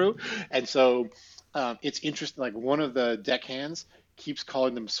leadership crew, and so it's interesting. Like one of the deckhands keeps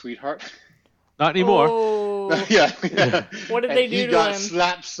calling them sweetheart. Not anymore. Oh. Yeah. What did And they do he to got him?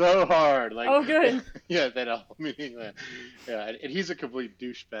 slapped so hard. Like, Oh, good. Yeah, that whole meeting. Yeah, and he's a complete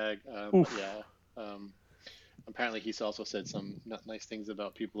douchebag. Oof. Yeah. Apparently, he's also said some not nice things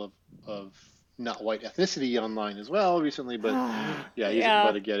about people of not white ethnicity online as well recently. But yeah, he's Yeah.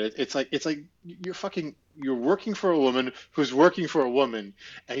 about to get it. It's like you're working for a woman who's working for a woman,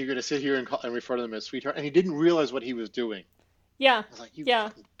 and you're gonna sit here and refer to them as sweetheart, and he didn't realize what he was doing. Yeah. I was like, you Yeah.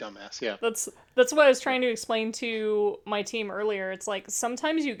 fucking dumbass. Yeah. That's what I was trying to explain to my team earlier. It's like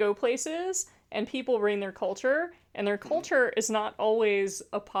sometimes you go places and people bring their culture, and their culture is not always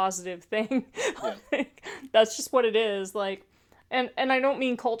a positive thing. Like, that's just what it is. Like, and I don't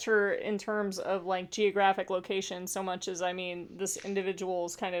mean culture in terms of like geographic location so much as I mean this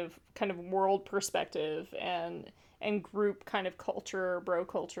individual's kind of world perspective and group kind of culture, bro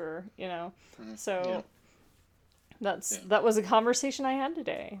culture. So. Yeah. That was a conversation I had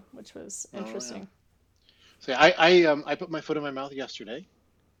today, which was interesting. So I put my foot in my mouth yesterday.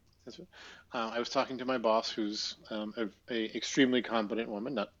 I was talking to my boss, who's a extremely competent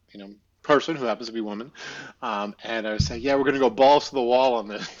woman, not person who happens to be a woman, and I was saying, yeah, we're gonna go balls to the wall on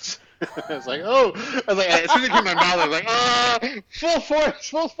this. I was like, oh, as soon as it came in my mouth, I was like, full force,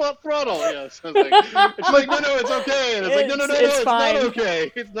 full throttle. Yeah, so I was like, it's like, no, it's okay, and it's like, no, it's fine. not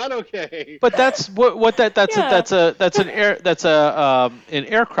okay, it's not okay. But that's that's Yeah. an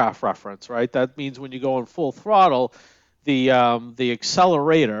aircraft reference, right? That means when you go in full throttle, the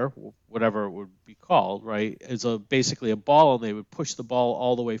accelerator, whatever it would be called, right, is basically a ball, and they would push the ball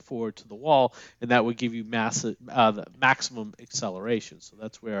all the way forward to the wall, and that would give you the maximum acceleration. So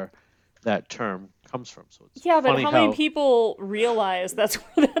that's where that term comes from. So it's Yeah, but funny how many people realize that's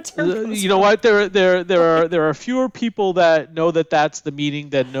where that term comes you know what? There are fewer people that know that that's the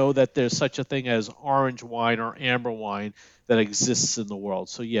meaning than know that there's such a thing as orange wine or amber wine that exists in the world.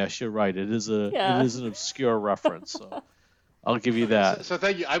 So yes, you're right. It is an obscure reference. So I'll give you that. So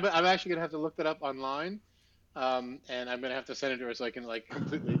thank you. I'm actually gonna have to look that up online, and I'm gonna have to send it to her so I can like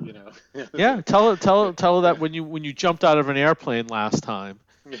completely, Yeah, tell her that when you jumped out of an airplane last time.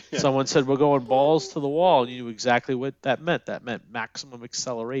 Yeah. Someone said we're going balls to the wall, and you knew exactly what that meant. That meant maximum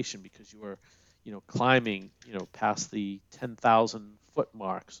acceleration because you were, climbing, past the 10,000 foot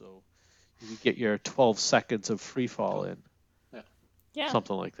mark. So you could get your 12 seconds of free fall in. Yeah.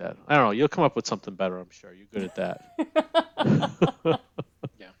 Something like that. I don't know. You'll come up with something better, I'm sure. You're good at that.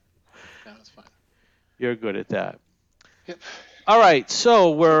 Yeah, that's fine. You're good at that. Yep. All right, so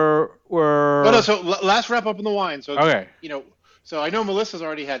we're. So last wrap up on the wine. So Okay. So I know Melissa's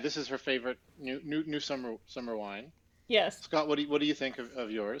already had. This is her favorite new summer wine. Yes. Scott, what do you think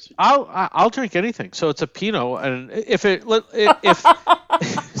of yours? I'll drink anything. So it's a Pinot, and if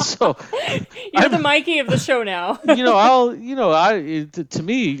so, You're the Mikey of the show now. to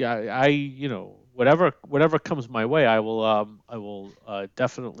me, I whatever comes my way, I will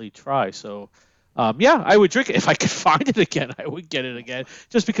definitely try. So, yeah, I would drink it if I could find it again. I would get it again,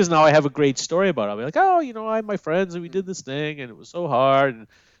 just because now I have a great story about it. I'll be like, oh, I had my friends and we did this thing and it was so hard, and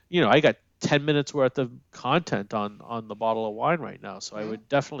I got 10 minutes worth of content on the bottle of wine right now. So I would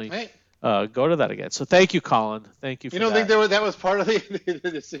definitely go to that again. So thank you, Colin. Thank you for that. You don't think that was part of the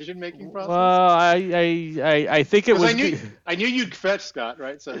decision making process? Well, I think it was. I knew you'd fetch Scott,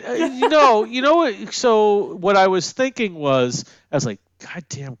 right? So So what I was thinking was, I was like, God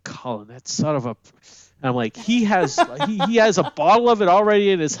damn, Colin, that son of a. And I'm like, he has a bottle of it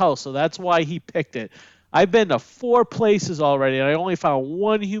already in his house, so that's why he picked it. I've been to 4 places already, and I only found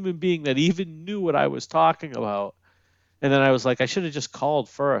one human being that even knew what I was talking about. And then I was like, I should have just called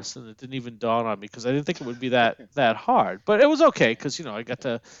first, and it didn't even dawn on me because I didn't think it would be that hard. But it was okay because I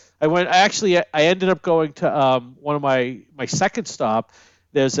ended up going to one of my second stop.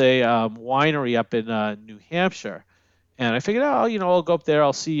 There's a winery up in New Hampshire, and I figured, I'll go up there.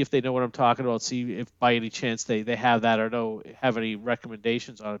 I'll see if they know what I'm talking about. See if by any chance they have that or have any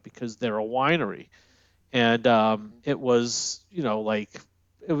recommendations on it because they're a winery. And it was, like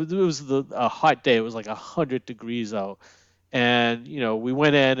it was a hot day. It was like 100 degrees out. And, we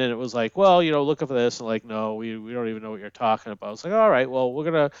went in and it was like, well, look for this. And like, no, we don't even know what you're talking about. It's like, all right, well,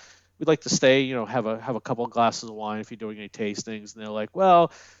 we'd like to stay, have a couple of glasses of wine if you're doing any tastings. And they're like,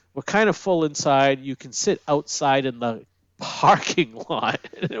 well, we're kind of full inside. You can sit outside in the parking lot.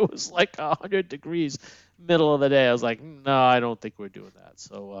 And it was like 100 degrees middle of the day. I was like, no, I don't think we're doing that.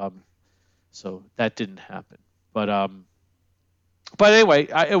 So that didn't happen. But anyway,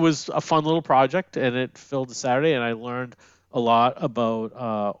 it was a fun little project, and it filled the Saturday, and I learned a lot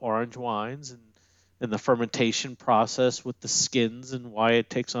about orange wines and the fermentation process with the skins and why it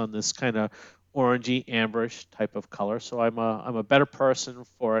takes on this kind of orangey amberish type of color. So I'm a better person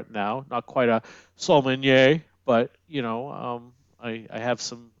for it now. Not quite a sommelier, but I have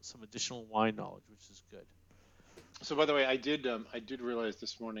some additional wine knowledge, which is good. So, by the way, I did realize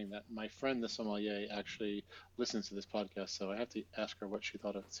this morning that my friend, the sommelier, actually listens to this podcast. So I have to ask her what she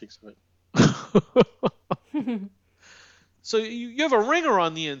thought of six of it. So you have a ringer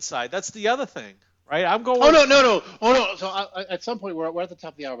on the inside. That's the other thing, right? I'm going. Oh no! Oh no! So at some point we're at the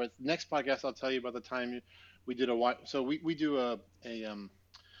top of the hour. But next podcast I'll tell you about the time we did a wine. So we do a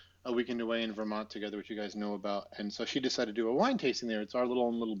weekend away in Vermont together, which you guys know about. And so she decided to do a wine tasting there. It's our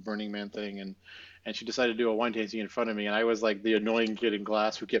little Burning Man thing, and she decided to do a wine tasting in front of me, and I was like the annoying kid in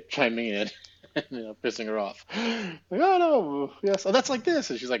class who kept chiming in, pissing her off. Like, oh no, yes, oh, that's like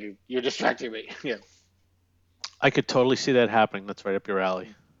this, and she's like, you're distracting me. Yeah. I could totally see that happening. That's right up your alley.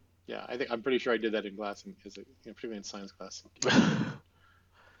 Yeah, I'm pretty sure I did that in class, particularly in science class.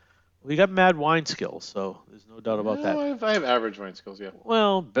 Well, you got mad wine skills, so there's no doubt about that. I have average wine skills, yeah.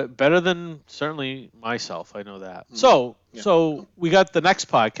 Well, better than certainly myself. I know that. So we got the next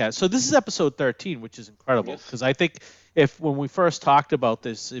podcast. So this is episode 13, which is incredible because I think when we first talked about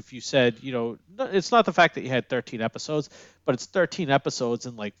this, if you said, it's not the fact that you had 13 episodes, but it's 13 episodes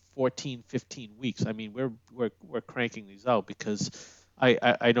in like 14, 15 weeks. I mean, we're cranking these out because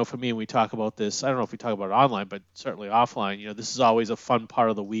I know for me, when we talk about this, I don't know if we talk about it online, but certainly offline, this is always a fun part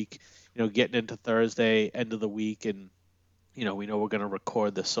of the week, getting into Thursday, end of the week, and, we know we're going to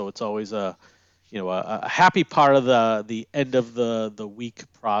record this. So it's always a happy part of the end of the week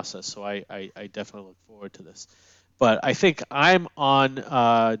process. So I definitely look forward to this. But I think I'm on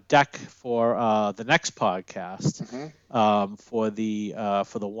deck for the next podcast for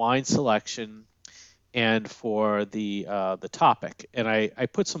the wine selection and for the topic, and I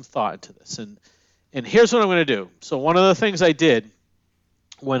put some thought into this, and here's what I'm going to do. So one of the things I did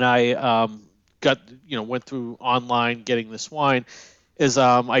when I went through online getting this wine is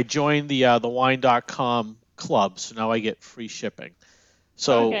I joined the wine.com club, so now I get free shipping.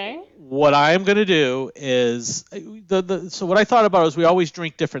 So what I'm going to do is so what I thought about is we always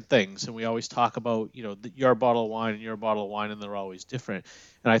drink different things, and we always talk about your bottle of wine and your bottle of wine, and they're always different.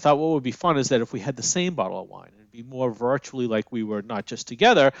 And I thought what would be fun is that if we had the same bottle of wine, it'd be more virtually like we were not just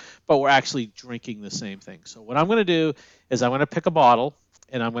together, but we're actually drinking the same thing. So what I'm going to do is I'm going to pick a bottle,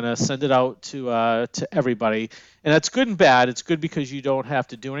 and I'm going to send it out to everybody. And that's good and bad. It's good because you don't have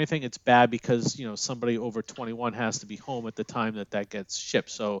to do anything. It's bad because somebody over 21 has to be home at the time that gets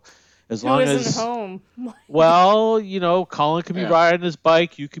shipped. So as long as home. Well, Colin could be riding his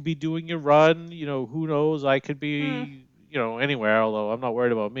bike. You could be doing your run. Who knows? I could be anywhere. Although I'm not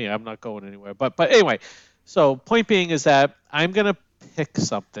worried about me. I'm not going anywhere. But anyway. So point being is that I'm going to pick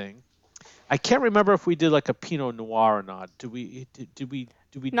something. I can't remember if we did like a Pinot Noir or not. Did we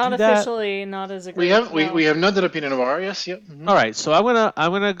not do that? Officially, not as a group. We have not done a Pinot Noir, yes, yep. Mm-hmm. All right, so I'm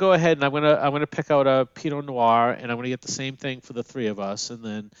gonna go ahead and I'm gonna pick out a Pinot Noir, and I'm gonna get the same thing for the three of us, and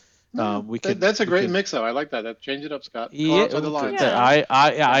then we can. That's a great mix, though. I like that. Change it up, Scott. Yeah, the line. Yeah.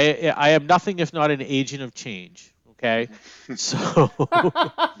 I am nothing if not an agent of change. Okay, so.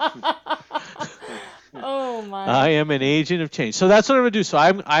 Oh my! I am an agent of change. So that's what I'm going to do. So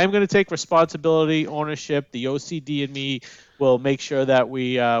I'm going to take responsibility, ownership. The OCD in me will make sure that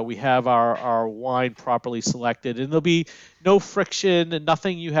we have our wine properly selected, and there'll be no friction and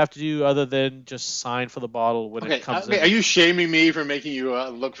nothing you have to do other than just sign for the bottle when it comes in. Are you shaming me for making you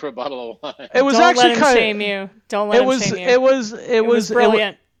look for a bottle of wine? It was Don't actually let him shame you. Don't let him shame you. It was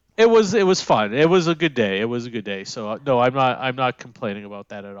brilliant. It was fun. It was a good day. So no, I'm not complaining about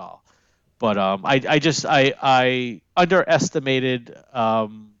that at all. But I underestimated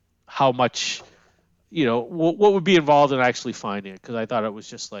how much, what would be involved in actually finding it, because I thought it was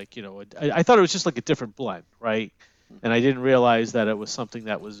just like, I thought it was just like a different blend, right? And I didn't realize that it was something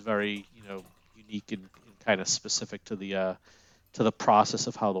that was very, unique and kind of specific to the process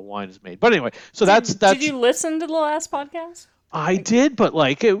of how the wine is made. But anyway, so that's. Did you listen to the last podcast? I did, but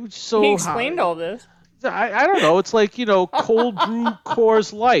like it was so. He explained all this. I don't know. It's like, cold brew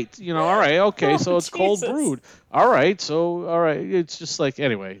Coors Light. All right, okay, so it's cold Jesus. brewed. All right, so all right, it's just like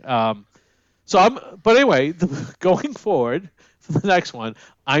anyway. But anyway, going forward for the next one,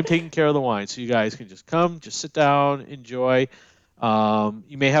 I'm taking care of the wine, so you guys can just come, just sit down, enjoy.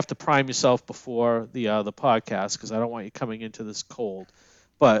 You may have to prime yourself before the podcast, because I don't want you coming into this cold.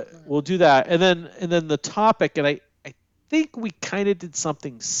 But we'll do that, and then the topic, and I think we kind of did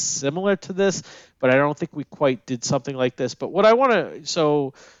something similar to this, but I don't think we quite did something like this. But what I want to,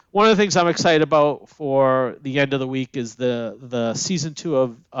 so one of the things I'm excited about for the end of the week is the season 2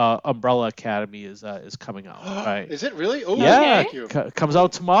 of Umbrella Academy is coming out. Right? Is it really? Oh, yeah, thank you. Comes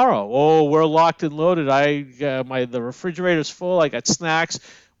out tomorrow. Oh, we're locked and loaded. The refrigerator's full. I got snacks.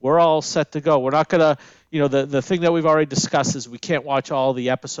 We're all set to go. We're not gonna, the thing that we've already discussed is we can't watch all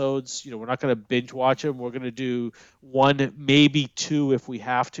the episodes. We're not gonna binge watch them. We're gonna do 1, maybe 2 if we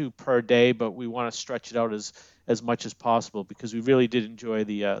have to per day, but we want to stretch it out as much as possible, because we really did enjoy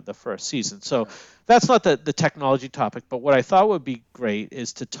the first season. So that's not the technology topic, but what I thought would be great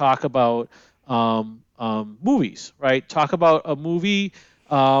is to talk about movies, right? Talk about a movie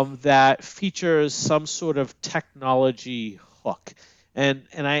that features some sort of technology hook. And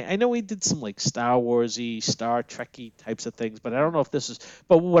I know we did some like Star Wars-y, Star Trek-y types of things, but I don't know if this is.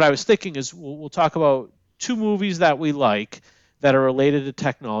 But what I was thinking is we'll talk about 2 movies that we like that are related to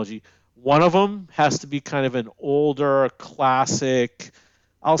technology. One of them has to be kind of an older, classic,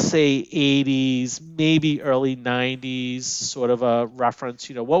 I'll say 80s, maybe early 90s sort of a reference.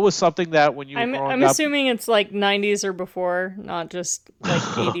 What was something that when you were growing I'm up... assuming it's like 90s or before, not just like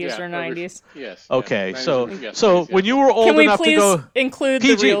 80s or 90s. Yes. Okay, yes. so 90s, yes, so 90s, when yes. you were old Can we enough to please go... include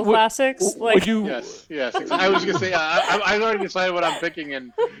PG, the real classics? Would you... Yes. Exactly. I was gonna say I already decided what I'm picking,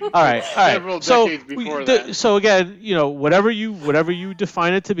 and All right. several decades before that. So again, whatever you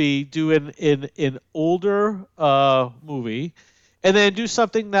define it to be, do an older movie, and then do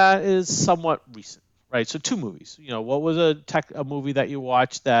something that is somewhat recent, right? So 2 movies. What was a movie that you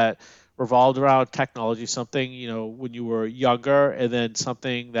watched that revolved around technology? Something when you were younger, and then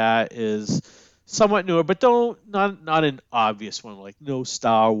something that is somewhat newer, but not an obvious one, like no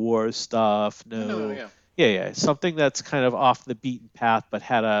Star Wars stuff, no. Yeah, something that's kind of off the beaten path, but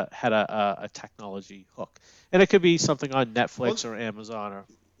had a technology hook, and it could be something on Netflix or Amazon or.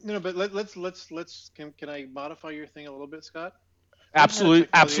 No, but let's can I modify your thing a little bit, Scott?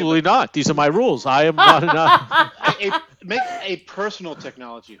 Absolutely not. These are my rules. I am not. Make a personal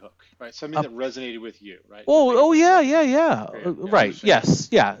technology hook, right? Something that resonated with you, right? Yeah. Right. Yes.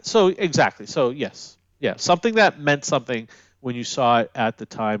 Yeah. So exactly. So yes. Yeah. Something that meant something when you saw it at the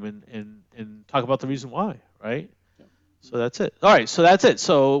time, and talk about the reason why, right? Yeah. So that's it. All right. So that's it.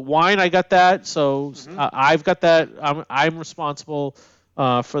 So wine, I got that. So I've got that. I'm responsible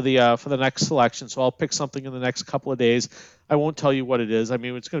for the next selection. So I'll pick something in the next couple of days. I won't tell you what it is. I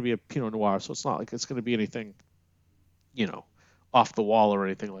mean, it's going to be a Pinot Noir, so it's not like it's going to be anything, off the wall or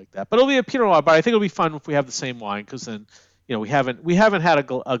anything like that. But it'll be a Pinot Noir. But I think it'll be fun if we have the same wine, because then, we haven't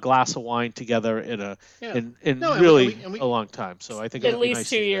had a glass of wine together in a long time. So I think at least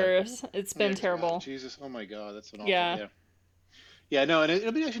 2 years. It's been terrible. Oh, Jesus, oh my God, that's an awful. Yeah. No, and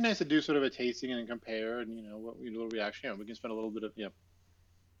it'll be actually nice to do sort of a tasting and compare, and what we do, reaction. We can spend a little bit of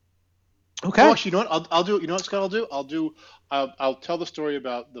Okay. Oh, actually, you know what? I'll do. You know what, Scott? I'll tell the story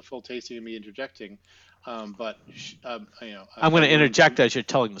about the full tasting and me interjecting. I'm going to interject as you're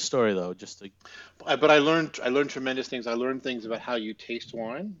telling the story, though, just to. But I learned tremendous things. I learned things about how you taste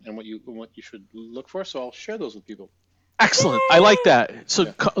wine and what you should look for. So I'll share those with people. Excellent. I like that. So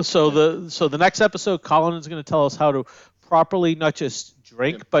the next episode, Colin is going to tell us how to properly not just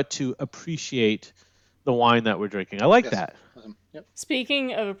drink, but to appreciate the wine that we're drinking. I like that. Awesome. Yep.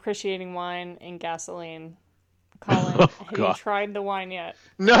 Speaking of appreciating wine and gasoline, Colin, have you tried the wine yet?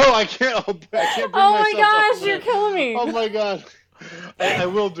 No, I can't. I can't bring oh my myself gosh, you're killing me. Oh my God. I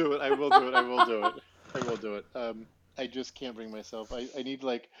will do it. I will do it. I just can't bring myself. I need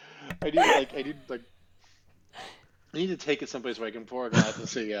to take it someplace where I can pour it out to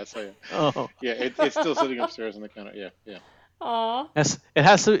see. Yeah, so yeah, it's still sitting upstairs on the counter. Yeah. Aww. It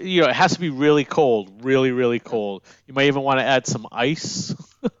has to, it has to be really cold, really, really cold. You might even want to add some ice.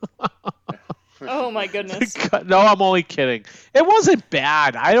 Oh my goodness. No, I'm only kidding. It wasn't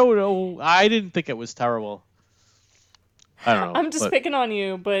bad. I don't know. I didn't think it was terrible. I don't know. I'm just but- picking on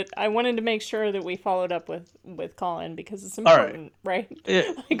you, but I wanted to make sure that we followed up with Colin because it's All right. important, right?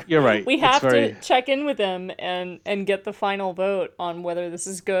 It- you're right. We It's have very- to check in with him and get the final vote on whether this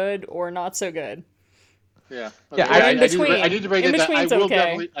is good or not so good. Yeah. Yeah, Okay. in between. I need to break In it down. between's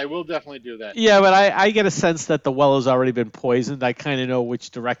okay. I will definitely do that. Yeah, but I get a sense that the well has already been poisoned. I kind of know which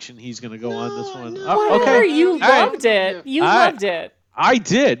direction he's going to go on this one. no. Oh, Whatever, okay. you All right. loved it. You I- loved it. I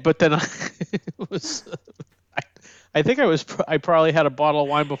did, but then it was. I think I probably had a bottle of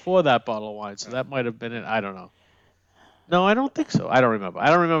wine before that bottle of wine, so that might have been it. I don't know. No, I don't think so. I don't remember. I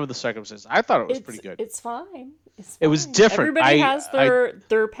don't remember the circumstances. I thought it was pretty good. It's fine. It's It was fine. different. Everybody has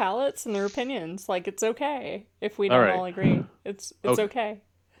their palates and their opinions. Like, it's okay if we All don't right. all agree. It's okay.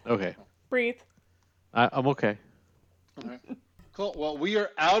 Okay, Breathe. I'm okay. Okay. Cool. Well, we are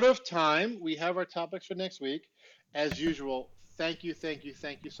out of time. We have our topics for next week. As usual, thank you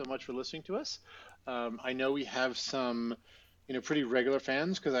so much for listening to us. I know we have some, pretty regular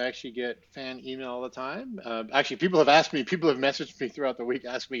fans because I actually get fan email all the time. Actually, people have messaged me throughout the week,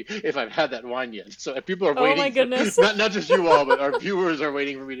 asked me if I've had that wine yet. So people are waiting. Oh my goodness. Not just you all, but our viewers are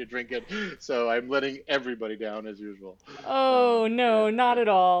waiting for me to drink it. So I'm letting everybody down as usual. Oh no, yeah, not yeah. at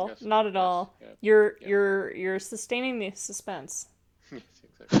all. Yes, Not at yes, all. yeah, You're sustaining the suspense.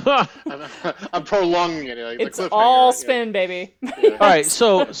 I'm prolonging it. Like the It's cliffhanger, all yeah. spin, baby. All right,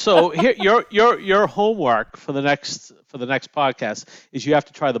 so here your homework for the next podcast is you have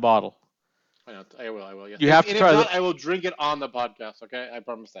to try the bottle. I will. Yes. You have to and try if the- not, I will drink it on the podcast. Okay, I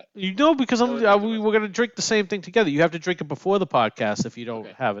promise that. You know, because No, it's we were going to drink the same thing together. You have to drink it before the podcast if you don't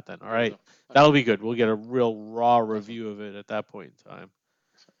Okay. have it then. All right, Okay. that'll be good. We'll get a real raw review of it at that point in time.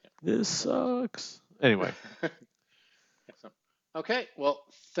 This sucks. Anyway, Excellent. Okay, well,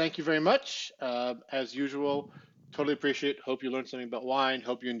 thank you very much. As usual, totally appreciate. Hope you learned something about wine.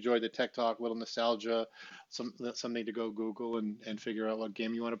 Hope you enjoyed the tech talk, a little nostalgia, something to go Google and figure out what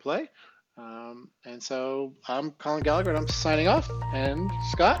game you want to play. And so I'm Colin Gallagher, and I'm signing off. And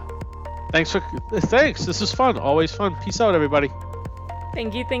Scott. thanks. This is fun. Always fun. Peace out, everybody.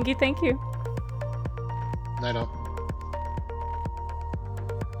 Thank you. Night all.